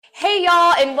Hey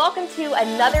y'all, and welcome to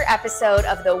another episode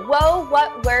of the Whoa,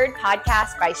 What Word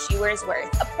podcast by She Wears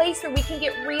Worth, a place where we can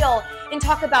get real and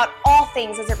talk about all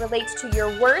things as it relates to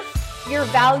your worth, your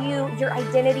value, your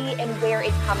identity, and where it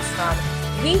comes from.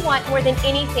 We want more than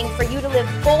anything for you to live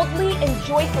boldly and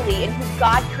joyfully in who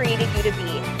God created you to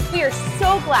be. We are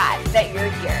so glad that you're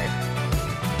here.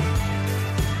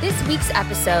 This week's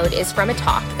episode is from a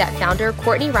talk that founder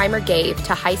Courtney Reimer gave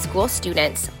to high school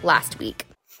students last week.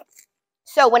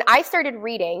 So when I started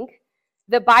reading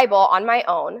the Bible on my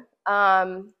own,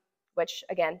 which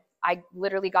again, I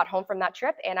literally got home from that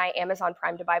trip and I Amazon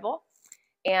Primed a Bible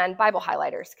and Bible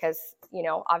highlighters because,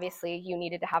 obviously you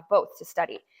needed to have both to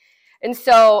study. And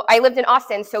so I lived in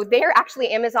Austin. So there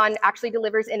Amazon actually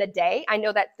delivers in a day. I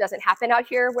know that doesn't happen out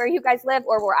here where you guys live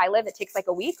or where I live. It takes like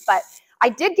a week, but I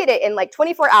did get it in like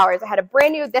 24 hours. I had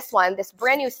this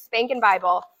brand new spanking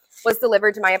Bible was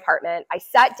delivered to my apartment. I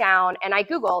sat down and I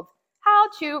Googled how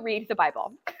to read the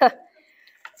Bible.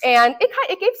 And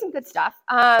it gave some good stuff.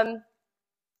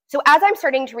 So as I'm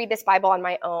starting to read this Bible on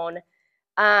my own,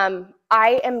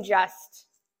 I am just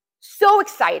so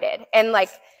excited. And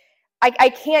like, I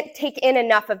can't take in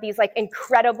enough of these like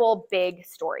incredible big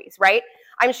stories, right?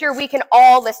 I'm sure we can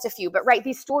all list a few, but right,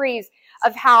 these stories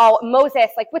of how Moses,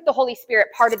 like with the Holy Spirit,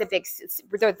 parted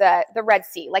the Red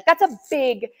Sea. Like that's a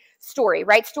big story,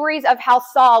 right? Stories of how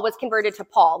Saul was converted to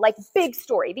Paul, like big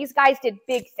story. These guys did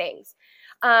big things.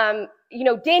 Daniel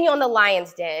in the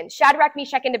lion's den, Shadrach,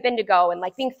 Meshach, and Abednego, and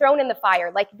like being thrown in the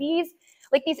fire. Like these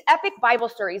epic Bible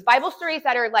stories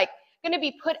that are like going to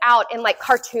be put out in like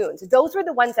cartoons. Those were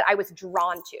the ones that I was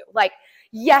drawn to. Like,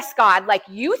 yes, God, like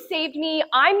you saved me.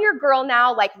 I'm your girl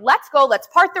now. Like, let's go. Let's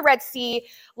part the Red Sea.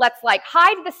 Let's like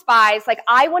hide the spies. Like,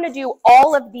 I want to do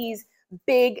all of these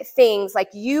big things. Like,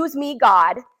 use me,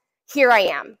 God. Here I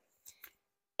am.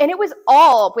 And it was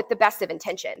all with the best of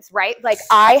intentions, right? Like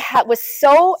I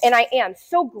am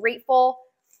so grateful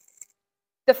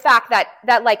the fact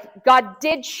that like God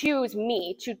did choose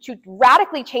me to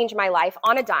radically change my life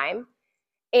on a dime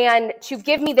and to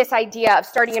give me this idea of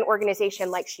starting an organization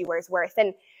like She Wears Worth.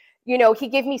 And, he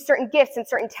gave me certain gifts and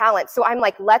certain talents. So I'm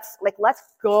like, let's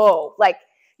go. Like,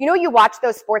 you watch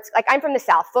those sports, like I'm from the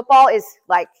South. Football is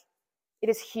like, it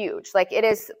is huge. Like it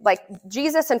is like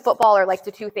Jesus and football are like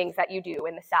the two things that you do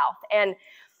in the South. And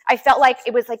I felt like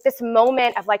it was like this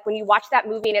moment of like when you watch that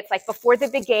movie and it's like before the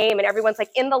big game and everyone's like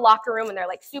in the locker room and they're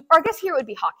like super, or I guess here it would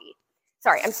be hockey.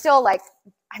 Sorry,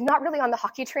 I'm not really on the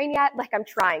hockey train yet. Like I'm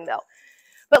trying though.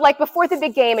 But like before the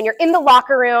big game and you're in the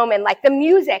locker room and like the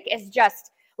music is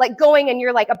just like going and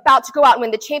you're like about to go out and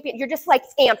win the champion. You're just like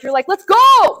amped. You're like, let's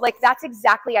go. Like that's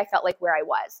exactly, I felt like where I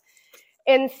was.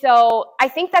 And so I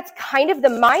think that's kind of the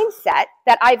mindset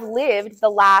that I've lived the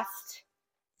last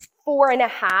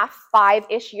 4.5,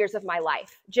 5-ish years of my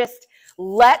life. Just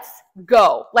let's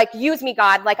go. Like, use me,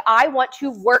 God. Like, I want to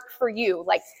work for you.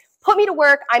 Like, put me to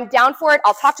work. I'm down for it.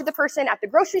 I'll talk to the person at the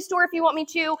grocery store if you want me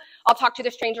to. I'll talk to the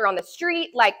stranger on the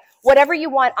street. Like, whatever you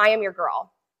want, I am your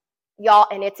girl. Y'all,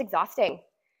 and it's exhausting.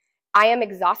 I am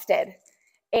exhausted.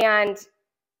 And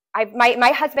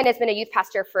my husband has been a youth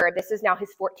pastor this is now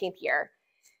his 14th year.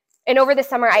 And over the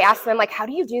summer, I asked him, like, how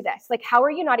do you do this? Like, how are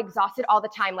you not exhausted all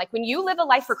the time? Like, when you live a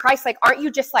life for Christ, like, aren't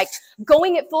you just like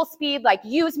going at full speed, like,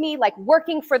 use me, like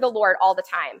working for the Lord all the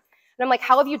time? And I'm like,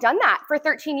 how have you done that for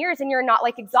 13 years and you're not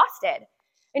like exhausted?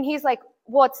 And he's like,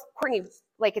 well, it's Courtney,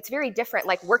 like, it's very different,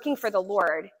 like working for the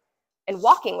Lord and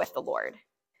walking with the Lord.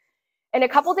 And a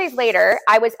couple days later,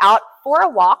 I was out for a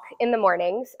walk in the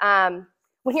mornings.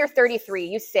 When you're 33,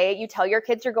 you tell your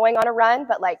kids you're going on a run,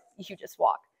 but like you just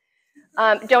walk.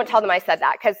 Don't tell them I said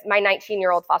that because my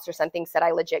 19-year-old foster son thinks that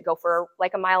I legit go for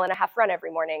like a 1.5 mile run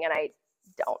every morning, and I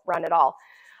don't run at all.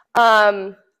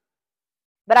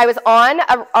 But I was on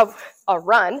a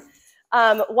run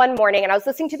one morning, and I was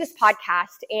listening to this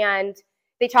podcast, and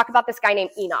they talk about this guy named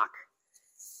Enoch.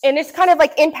 And it's kind of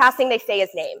like in passing, they say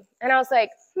his name. And I was like,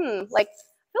 like,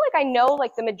 I feel like I know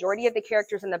like the majority of the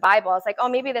characters in the Bible. I was like, oh,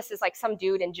 maybe this is like some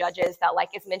dude in Judges that like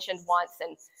is mentioned once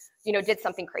and, did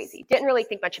something crazy. Didn't really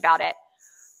think much about it.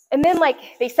 And then like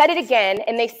they said it again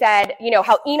and they said,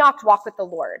 how Enoch walked with the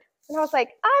Lord. And I was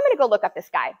like, I'm going to go look up this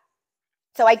guy.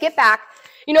 So I get back,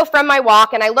 from my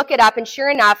walk and I look it up and sure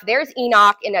enough, there's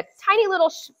Enoch in a tiny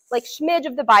little smidge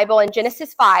of the Bible in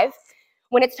Genesis 5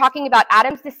 when it's talking about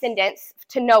Adam's descendants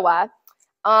to Noah.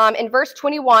 In verse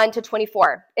 21 to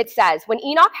 24, it says, when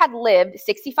Enoch had lived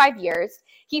 65 years,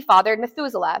 he fathered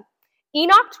Methuselah.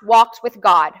 Enoch walked with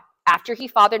God after he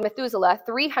fathered Methuselah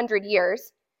 300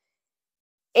 years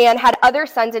and had other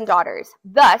sons and daughters.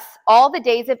 Thus, all the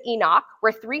days of Enoch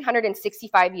were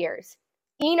 365 years.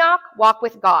 Enoch walked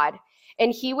with God,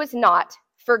 and he was not,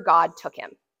 for God took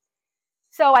him.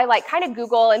 So I like kind of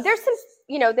Google, and there's some,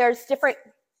 there's different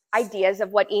ideas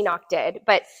of what Enoch did,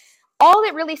 but all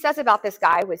it really says about this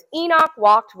guy was Enoch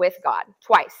walked with God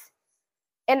twice.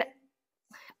 And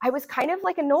I was kind of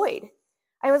like annoyed.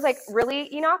 I was like,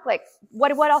 really, Enoch? Like,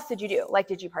 what else did you do? Like,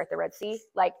 did you part the Red Sea?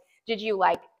 Like, did you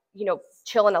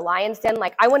chill in a lion's den?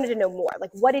 Like, I wanted to know more.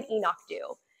 Like, what did Enoch do?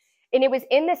 And it was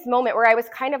in this moment where I was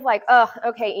kind of like, oh,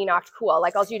 okay, Enoch, cool.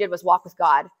 Like, all you did was walk with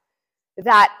God.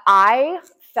 That I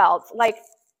felt like,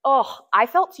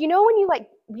 when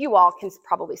you all can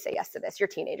probably say yes to this, you're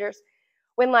teenagers.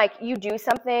 When you do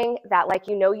something that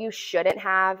you shouldn't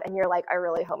have, and you're like, I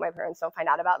really hope my parents don't find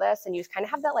out about this. And you just kind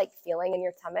of have that feeling in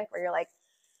your stomach where you're like,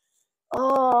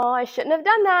 oh, I shouldn't have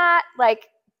done that.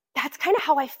 That's kind of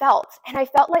how I felt. And I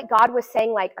felt like God was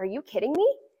saying, are you kidding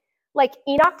me?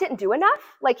 Enoch didn't do enough.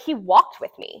 He walked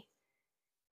with me.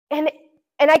 And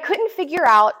I couldn't figure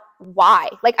out why.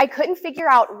 I couldn't figure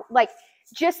out,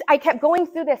 I kept going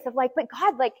through this of but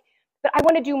God, but I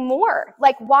want to do more.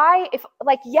 Why, if,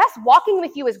 yes, walking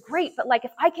with you is great, but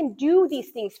if I can do these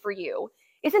things for you,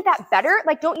 isn't that better?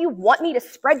 Don't you want me to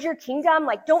spread your kingdom?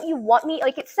 Don't you want me,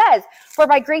 it says, for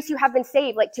by grace you have been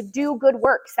saved, to do good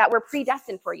works that were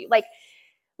predestined for you.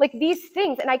 These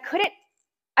things, and I couldn't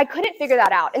figure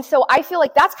that out. And so I feel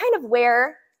like that's kind of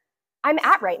where I'm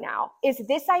at right now, is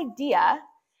this idea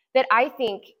that I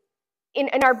think in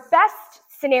our best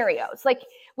scenarios,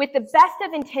 with the best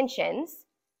of intentions,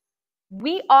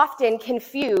 we often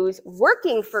confuse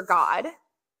working for God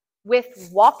with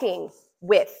walking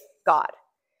with God,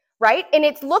 right? And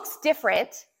it looks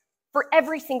different for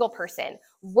every single person.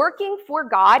 Working for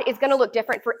God is going to look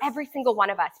different for every single one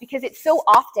of us, because it so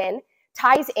often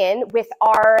ties in with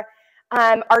our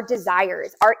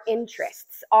desires, our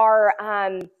interests, our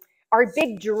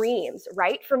big dreams,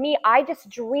 right? For me, I just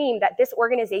dream that this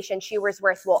organization, She Wears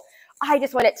Worth, I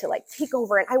just want it to take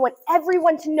over, and I want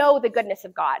everyone to know the goodness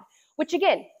of God, which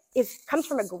again comes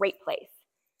from a great place.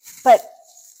 But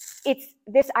it's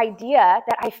this idea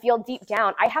that I feel deep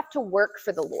down, I have to work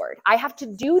for the Lord. I have to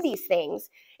do these things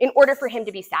in order for him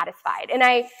to be satisfied. And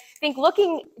I think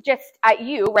looking just at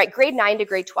you, right, grade 9 to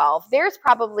grade 12, there's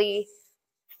probably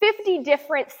 50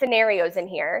 different scenarios in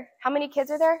here. How many kids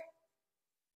are there?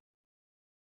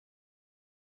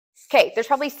 Okay, there's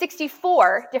probably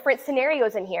 64 different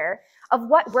scenarios in here of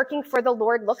what working for the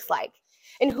Lord looks like.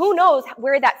 And who knows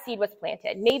where that seed was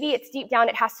planted. Maybe it's deep down,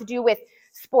 it has to do with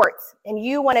sports, and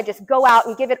you want to just go out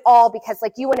and give it all because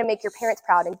you want to make your parents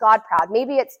proud and God proud.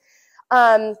 Maybe it's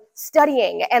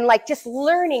studying and just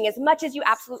learning as much as you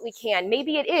absolutely can.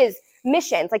 Maybe it is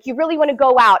missions, you really want to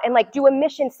go out and do a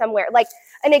mission somewhere.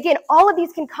 And again, all of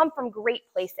these can come from great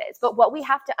places. But what we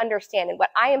have to understand, and what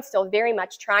I am still very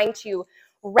much trying to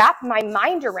wrap my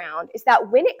mind around, is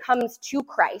that when it comes to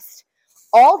Christ,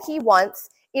 all he wants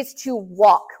is to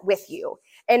walk with you.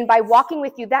 And by walking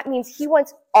with you, that means he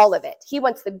wants all of it. He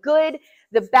wants the good,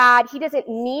 the bad. He doesn't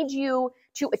need you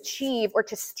to achieve or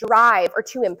to strive or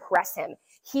to impress him.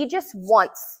 He just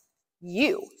wants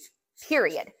you,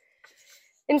 period.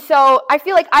 And so I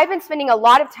feel like I've been spending a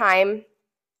lot of time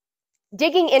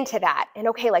digging into that. And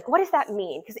okay, what does that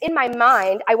mean? Because in my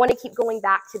mind, I want to keep going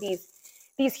back to these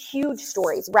huge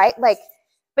stories, right?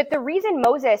 But the reason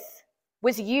Moses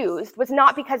was used was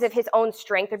not because of his own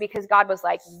strength or because God was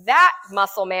like, that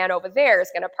muscle man over there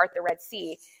is going to part the Red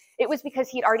Sea. It was because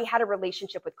he'd already had a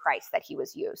relationship with Christ that he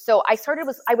was used. So I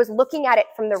was looking at it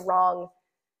from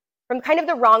kind of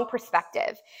the wrong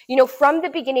perspective. From the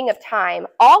beginning of time,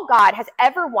 all God has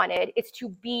ever wanted is to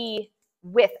be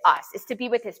with us, is to be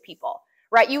with his people,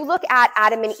 right? You look at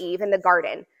Adam and Eve in the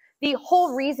garden. The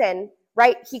whole reason,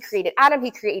 right, he created Adam,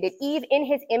 he created Eve in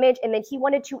his image, and then he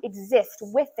wanted to exist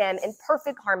with them in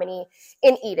perfect harmony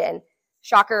in Eden.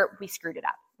 Shocker, we screwed it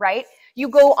up, right? You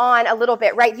go on a little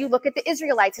bit, right? You look at the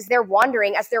Israelites as they're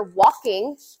wandering, as they're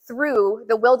walking through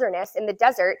the wilderness in the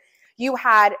desert. You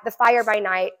had the fire by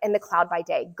night and the cloud by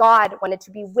day. God wanted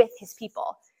to be with his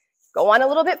people. Go on a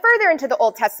little bit further into the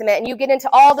Old Testament, and you get into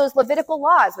all those Levitical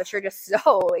laws, which are just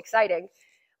so exciting.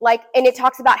 And it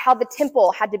talks about how the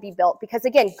temple had to be built because,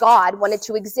 again, God wanted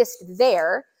to exist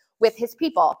there with his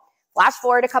people. Flash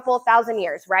forward a couple of thousand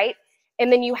years, right?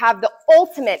 And then you have the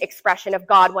ultimate expression of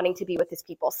God wanting to be with his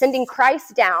people, sending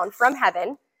Christ down from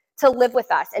heaven to live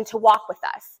with us and to walk with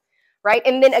us, right?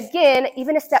 And then again,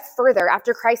 even a step further,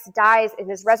 after Christ dies and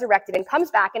is resurrected and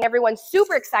comes back, and everyone's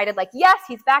super excited, yes,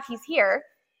 he's back, he's here.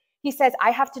 He says, I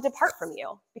have to depart from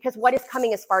you because what is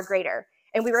coming is far greater.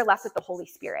 And we were left with the Holy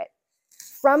Spirit.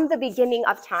 From the beginning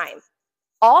of time,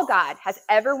 all God has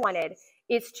ever wanted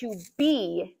is to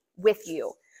be with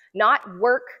you, not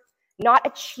work, not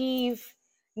achieve,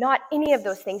 not any of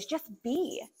those things, just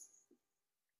be.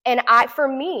 And for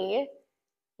me,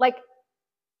 like,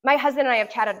 my husband and I have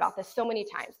chatted about this so many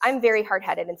times. I'm very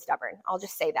hard-headed and stubborn. I'll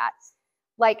just say that.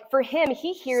 Like, for him,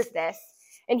 he hears this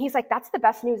and he's like, that's the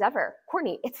best news ever.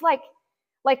 Courtney, it's like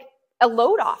a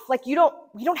load off. Like, you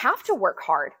don't have to work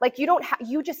hard. Like,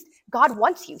 God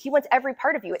wants you. He wants every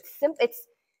part of you. It's simple.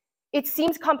 It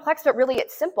seems complex, but really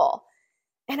it's simple.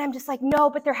 And I'm just like, no,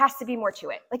 but there has to be more to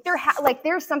it. Like,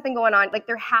 there's something going on. Like,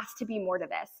 there has to be more to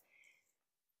this.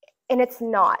 And it's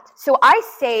not. So I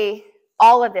say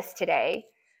all of this today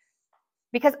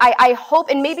because I hope,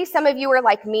 and maybe some of you are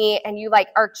like me and you like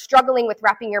are struggling with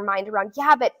wrapping your mind around,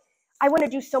 yeah, but I want to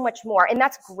do so much more. And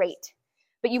that's great.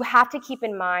 But you have to keep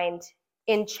in mind,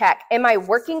 in check, am I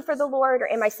working for the Lord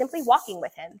or am I simply walking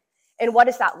with him? And what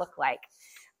does that look like?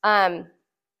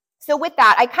 So with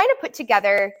that, I kind of put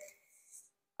together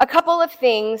a couple of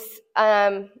things.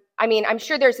 I mean, I'm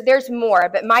sure there's more,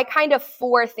 but my kind of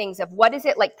 4 things of what is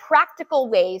it, like practical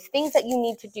ways, things that you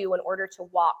need to do in order to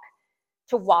walk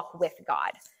with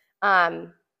God.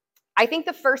 I think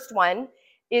the first one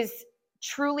is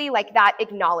truly like that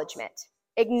acknowledgement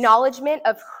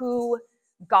of who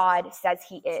God says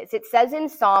he is. It says in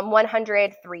Psalm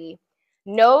 103,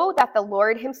 know that the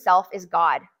Lord himself is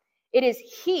God. It is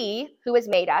he who has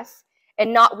made us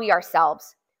and not we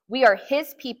ourselves. We are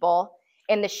his people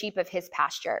and the sheep of his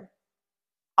pasture.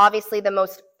 Obviously, the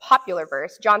most popular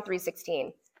verse, John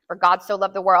 3:16, for God so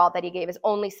loved the world that he gave his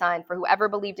only son, for whoever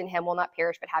believed in him will not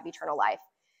perish but have eternal life.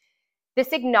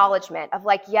 This acknowledgement of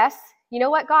like, yes, you know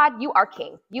what, God, you are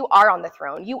king. You are on the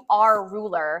throne. You are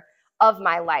ruler of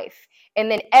my life. And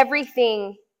then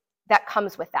everything that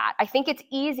comes with that. I think it's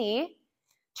easy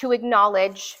to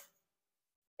acknowledge,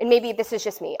 and maybe this is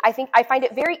just me, I find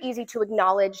it very easy to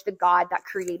acknowledge the God that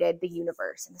created the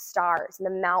universe and the stars and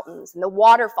the mountains and the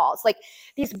waterfalls, like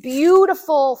these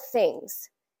beautiful things.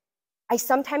 I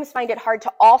sometimes find it hard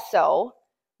to also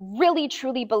really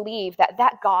truly believe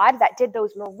that God that did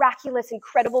those miraculous,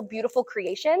 incredible, beautiful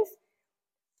creations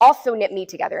also knit me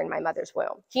together in my mother's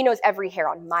womb. He knows every hair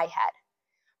on my head,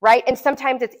 right? And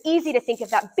sometimes it's easy to think of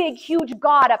that big, huge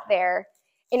God up there,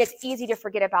 and it's easy to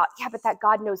forget about, yeah, but that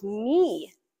God knows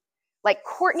me. Like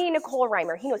Courtney Nicole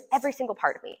Reimer, he knows every single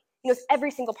part of me. He knows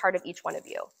every single part of each one of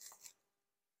you.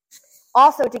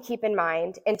 Also to keep in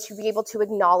mind and to be able to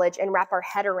acknowledge and wrap our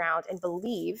head around and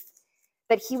believe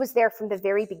that he was there from the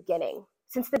very beginning.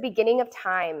 Since the beginning of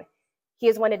time, he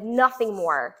has wanted nothing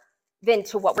more than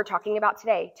to what we're talking about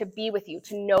today, to be with you,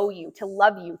 to know you, to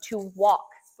love you, to walk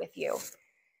with you.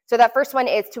 So that first one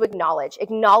is to acknowledge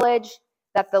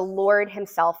that the Lord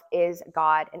himself is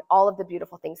God and all of the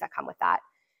beautiful things that come with that.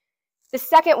 The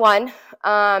second one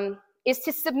is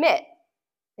to submit.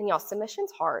 And y'all,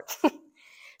 submission's hard.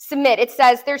 Submit. It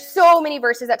says, there's so many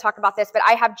verses that talk about this, but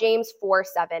I have James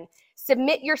 4:7.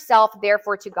 Submit yourself,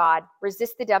 therefore, to God.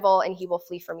 Resist the devil, and he will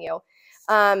flee from you.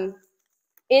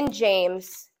 In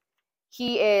James,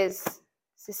 is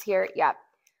this here? Yeah.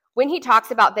 When he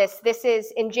talks about this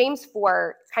is in James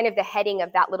 4, kind of the heading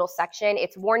of that little section.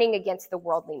 It's warning against the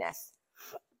worldliness.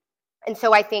 And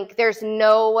so I think there's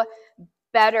no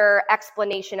better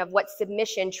explanation of what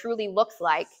submission truly looks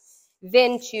like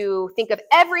than to think of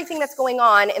everything that's going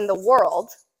on in the world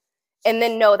and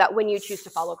then know that when you choose to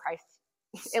follow Christ,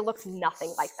 it looks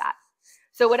nothing like that.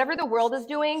 So whatever the world is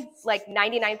doing, like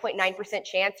 99.9%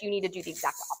 chance, you need to do the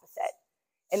exact opposite.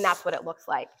 And that's what it looks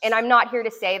like. And I'm not here to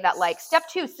say that like step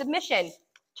 2, submission,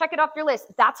 check it off your list.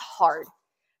 That's hard.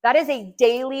 That is a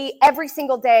daily, every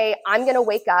single day, I'm going to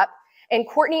wake up and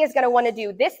Courtney is going to want to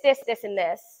do this, this, this, and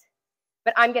this.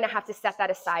 But I'm going to have to set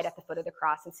that aside at the foot of the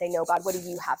cross and say, no, God, what do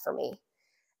you have for me?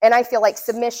 And I feel like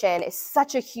submission is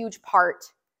such a huge part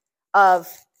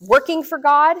of working for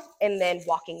God and then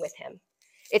walking with him.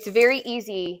 It's very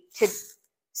easy to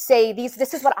say,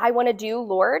 this is what I want to do,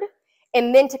 Lord,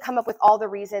 and then to come up with all the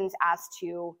reasons as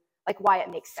to like why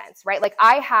it makes sense, right? Like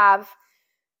I have,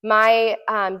 my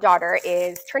daughter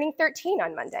is turning 13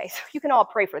 on Monday. So you can all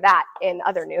pray for that in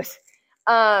other news.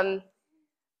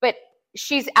 But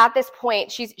she's at this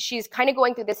point, she's kind of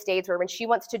going through this stage where when she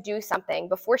wants to do something,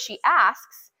 before she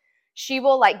asks, she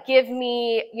will like give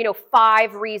me,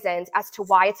 5 reasons as to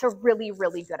why it's a really,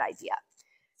 really good idea.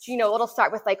 So, it'll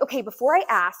start with like, okay, before I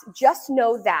ask, just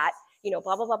know that,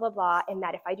 blah, blah, blah, blah, blah. And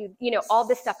that if I do, all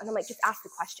this stuff, and I'm like, just ask the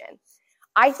question.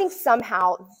 I think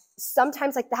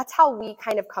sometimes like that's how we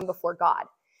kind of come before God.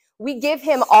 We give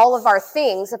him all of our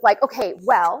things of like, okay,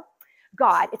 well,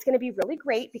 God, it's going to be really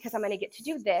great because I'm going to get to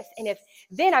do this. And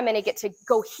then I'm going to get to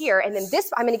go here. And then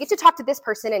I'm going to get to talk to this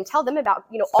person and tell them about,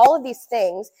 all of these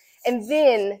things. And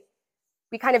then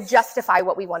we kind of justify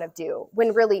what we want to do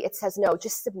when really it says, no,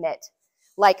 just submit.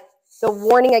 Like the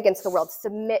warning against the world,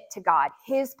 submit to God.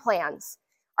 His plans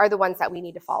are the ones that we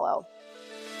need to follow.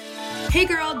 Hey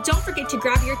girl, don't forget to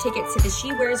grab your tickets to the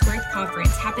She Wears Worth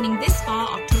conference happening this fall,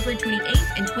 October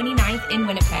 28th and 29th in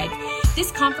Winnipeg.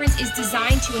 This conference is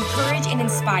designed to encourage and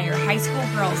inspire high school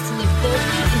girls to live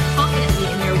boldly and confidently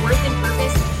in their worth and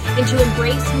purpose and to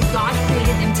embrace who God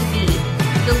created them to be.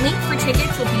 The link for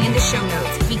tickets will be in the show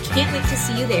notes. We can't wait to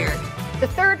see you there. The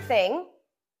third thing,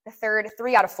 the third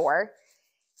 3 out of 4,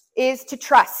 is to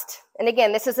trust. And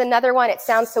again, this is another one. It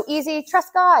sounds so easy.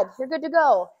 Trust God. You're good to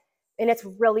go. And it's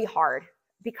really hard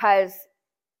because,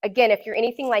 again, if you're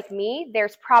anything like me,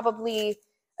 there's probably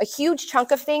a huge chunk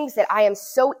of things that I am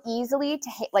so easily to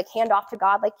hand off to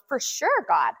God. Like, for sure,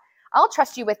 God, I'll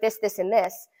trust you with this, this, and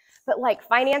this. But like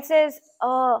finances,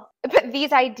 but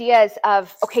these ideas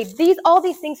of, okay, all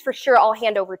these things for sure I'll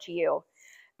hand over to you.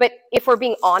 But if we're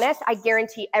being honest, I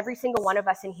guarantee every single one of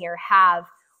us in here have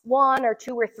 1 or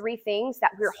 2 or 3 things that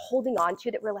we're holding on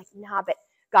to that we're like, nah, but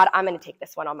God, I'm going to take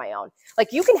this one on my own.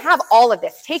 Like, you can have all of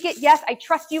this. Take it. Yes, I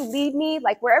trust you. Lead me.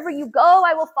 Like, wherever you go,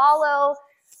 I will follow.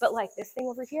 But like this thing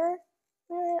over here,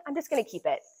 I'm just going to keep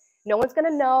it. No one's going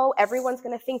to know. Everyone's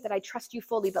going to think that I trust you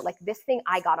fully. But like this thing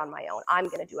I got on my own. I'm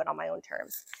going to do it on my own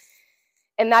terms.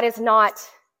 And that is not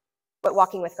what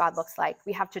walking with God looks like.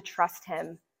 We have to trust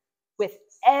him with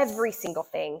every single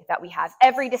thing that we have.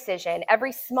 Every decision,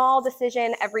 every small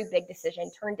decision, every big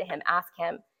decision. Turn to him. Ask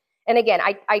him. And again,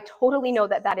 I totally know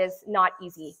that is not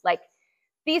easy. Like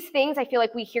these things, I feel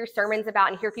like we hear sermons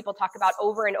about and hear people talk about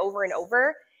over and over and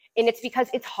over. And it's because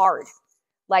it's hard.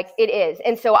 Like it is.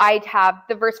 And so I have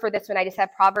the verse for this one. I just have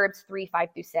Proverbs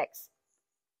 3:5-6.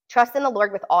 Trust in the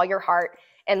Lord with all your heart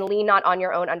and lean not on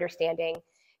your own understanding.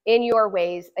 In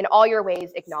all your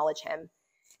ways, acknowledge him.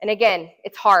 And again,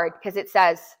 it's hard because it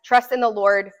says, trust in the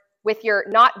Lord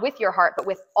not with your heart, but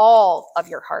with all of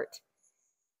your heart.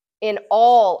 In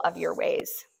all of your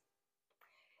ways.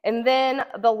 And then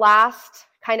the last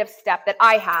kind of step that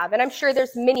I have, and I'm sure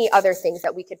there's many other things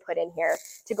that we could put in here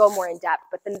to go more in depth,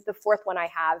 but then the fourth one I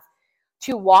have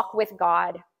to walk with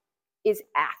God is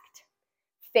act.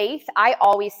 Faith, I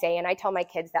always say, and I tell my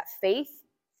kids that faith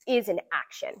is an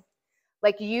action.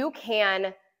 Like you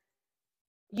can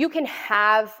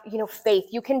have, faith,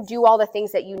 you can do all the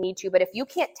things that you need to, but if you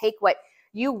can't take what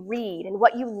you read and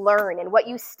what you learn and what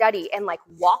you study and like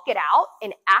walk it out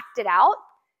and act it out,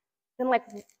 then like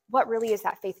what really is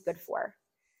that faith good for?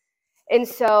 And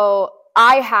so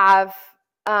I have,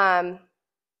 and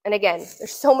again,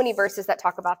 there's so many verses that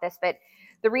talk about this, but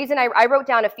the reason I wrote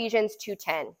down Ephesians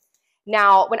 2:10.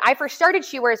 Now, when I first started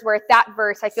She Wears Worth, that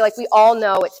verse, I feel like we all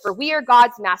know it's for we are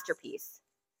God's masterpiece.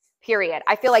 Period.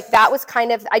 I feel like that was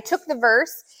I took the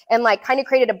verse and like kind of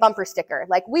created a bumper sticker.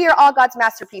 Like, we are all God's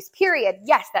masterpiece, period.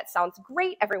 Yes, that sounds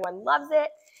great. Everyone loves it.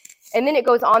 And then it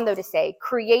goes on, though, to say,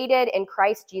 created in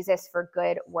Christ Jesus for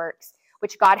good works,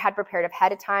 which God had prepared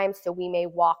ahead of time so we may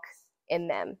walk in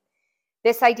them.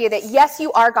 This idea that, yes,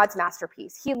 you are God's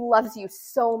masterpiece. He loves you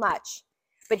so much,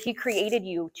 but he created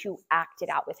you to act it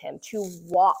out with him, to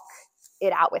walk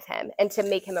it out with him, and to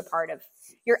make him a part of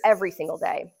your every single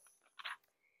day.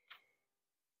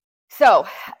 So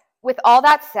with all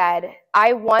that said,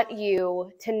 I want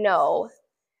you to know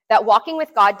that walking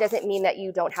with God doesn't mean that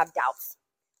you don't have doubts.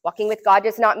 Walking with God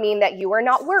does not mean that you are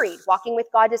not worried. Walking with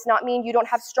God does not mean you don't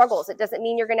have struggles. It doesn't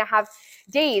mean you're going to have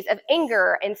days of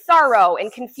anger and sorrow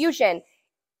and confusion.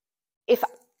 If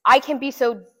I can be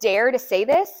so dare to say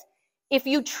this, if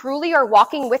you truly are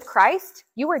walking with Christ,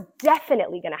 you are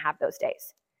definitely going to have those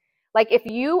days. Like if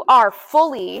you are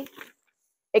fully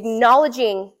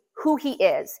acknowledging who he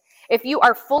is, if you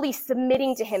are fully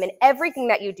submitting to him in everything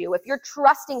that you do, if you're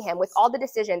trusting him with all the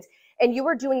decisions, and you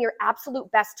are doing your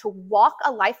absolute best to walk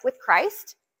a life with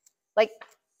Christ, like,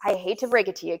 I hate to break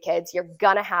it to you, kids, you're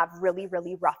gonna have really,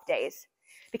 really rough days.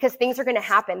 Because things are gonna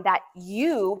happen that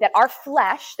our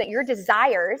flesh, that your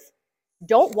desires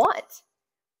don't want.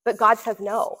 But God says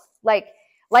no. Like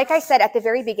I said at the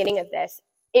very beginning of this,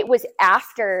 it was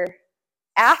after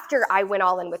I went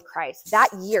all in with Christ, that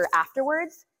year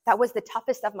afterwards, that was the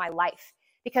toughest of my life,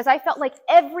 because I felt like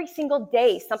every single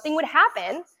day something would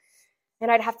happen and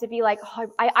I'd have to be like,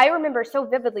 I remember so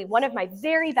vividly, one of my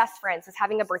very best friends was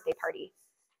having a birthday party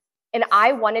and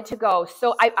I wanted to go.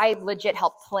 So I legit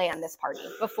helped plan this party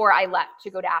before I left to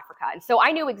go to Africa. And so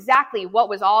I knew exactly what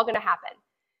was all going to happen.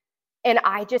 And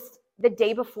the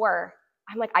day before,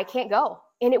 I'm like, I can't go.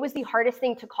 And it was the hardest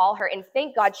thing to call her. And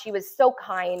thank God she was so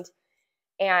kind.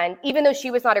 And even though she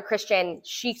was not a Christian,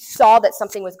 she saw that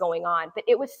something was going on. But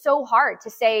it was so hard to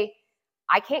say,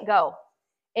 I can't go.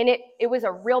 And it was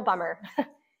a real bummer.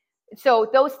 So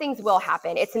those things will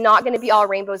happen. It's not going to be all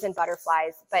rainbows and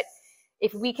butterflies, but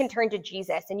if we can turn to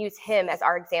Jesus and use him as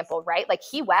our example, right? Like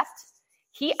he wept,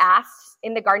 he asked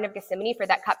in the Garden of Gethsemane for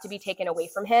that cup to be taken away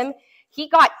from him. He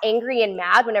got angry and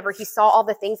mad whenever he saw all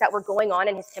the things that were going on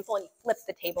in his temple and he flips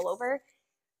the table over.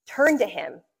 Turn to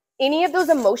him. Any of those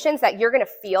emotions that you're going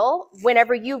to feel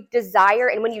whenever you desire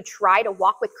and when you try to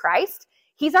walk with Christ,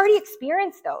 he's already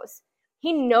experienced those.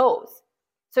 He knows.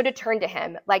 So to turn to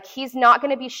him, like he's not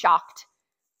going to be shocked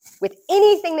with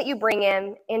anything that you bring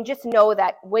in, and just know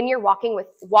that when you're walking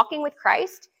with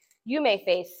Christ, you may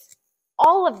face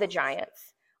all of the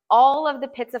giants, all of the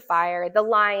pits of fire, the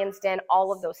lion's den,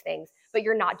 all of those things, but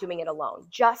you're not doing it alone.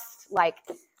 Just like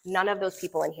none of those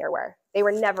people in here were. They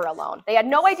were never alone. They had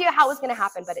no idea how it was going to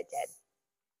happen, but it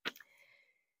did.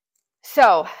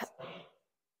 So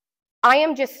I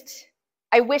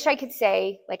wish I could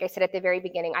say, like I said at the very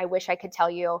beginning, I wish I could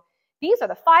tell you, these are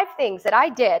the 5 things that I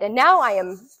did, and now I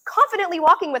am confidently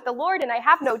walking with the Lord, and I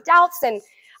have no doubts, and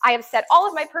I have set all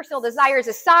of my personal desires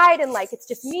aside, and like it's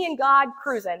just me and God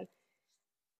cruising.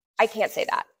 I can't say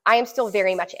that. I am still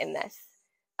very much in this.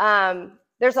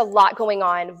 There's a lot going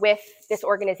on with this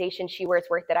organization, She Wears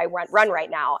Worth, that I run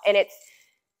right now, and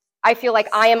I feel like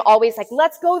I am always like,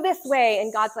 let's go this way,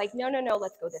 and God's like, no,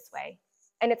 let's go this way,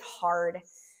 and it's hard.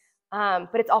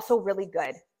 But it's also really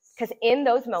good, because in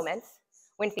those moments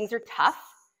when things are tough,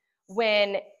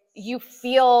 when you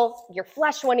feel your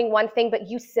flesh wanting one thing, but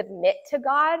you submit to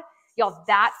God, y'all,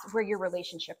 that's where your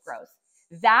relationship grows.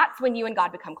 That's when you and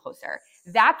God become closer.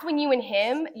 That's when you and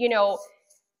him,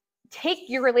 take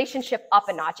your relationship up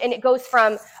a notch. And it goes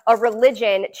from a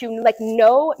religion to like,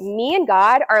 no, me and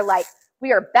God are like,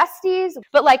 we are besties,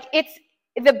 but like it's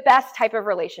the best type of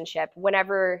relationship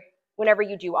whenever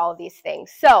you do all of these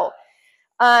things. So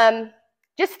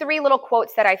just 3 little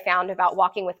quotes that I found about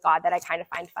walking with God that I kind of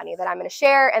find funny that I'm going to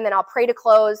share, and then I'll pray to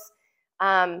close,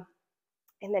 and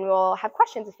then we'll have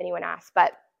questions if anyone asks.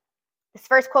 But this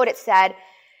first quote, it said,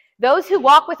 "Those who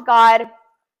walk with God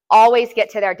always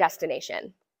get to their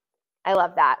destination." I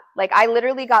love that. Like I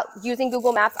literally using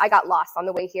Google Maps, I got lost on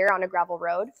the way here on a gravel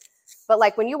road. But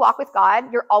like when you walk with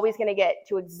God, you're always going to get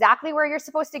to exactly where you're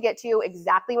supposed to get to,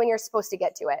 exactly when you're supposed to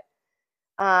get to it.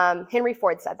 Henry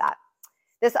Ford said that.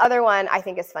 This other one I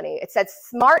think is funny. It said,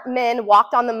 "Smart men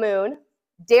walked on the moon,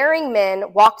 daring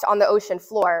men walked on the ocean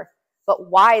floor, but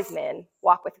wise men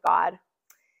walk with God."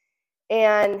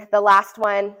 And the last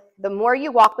one, "The more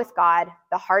you walk with God,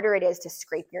 the harder it is to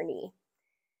scrape your knee."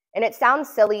 And it sounds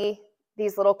silly,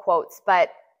 these little quotes,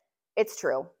 but it's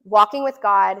true. Walking with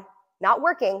God, not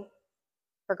working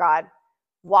for God,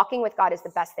 walking with God is the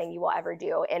best thing you will ever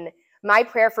do. And my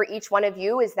prayer for each one of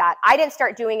you is that I didn't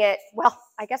start doing it, well,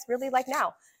 I guess really like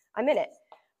now. I'm in it.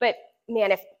 But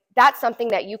man, if that's something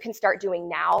that you can start doing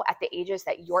now at the ages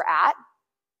that you're at,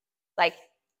 like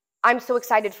I'm so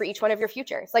excited for each one of your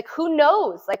futures. Like who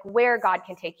knows like where God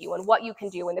can take you and what you can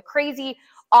do and the crazy,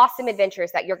 awesome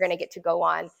adventures that you're going to get to go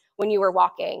on when you are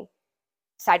walking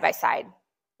side by side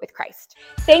with Christ.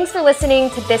 Thanks for listening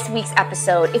to this week's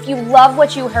episode. If you love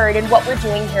what you heard and what we're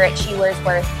doing here at She Wears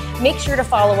Worth, make sure to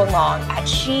follow along at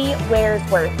She Wears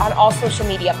Worth on all social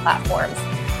media platforms.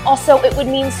 Also, it would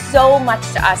mean so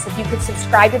much to us if you could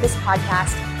subscribe to this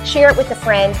podcast, share it with a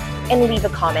friend, and leave a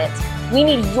comment. We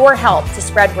need your help to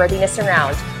spread worthiness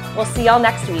around. We'll see y'all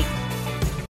next week.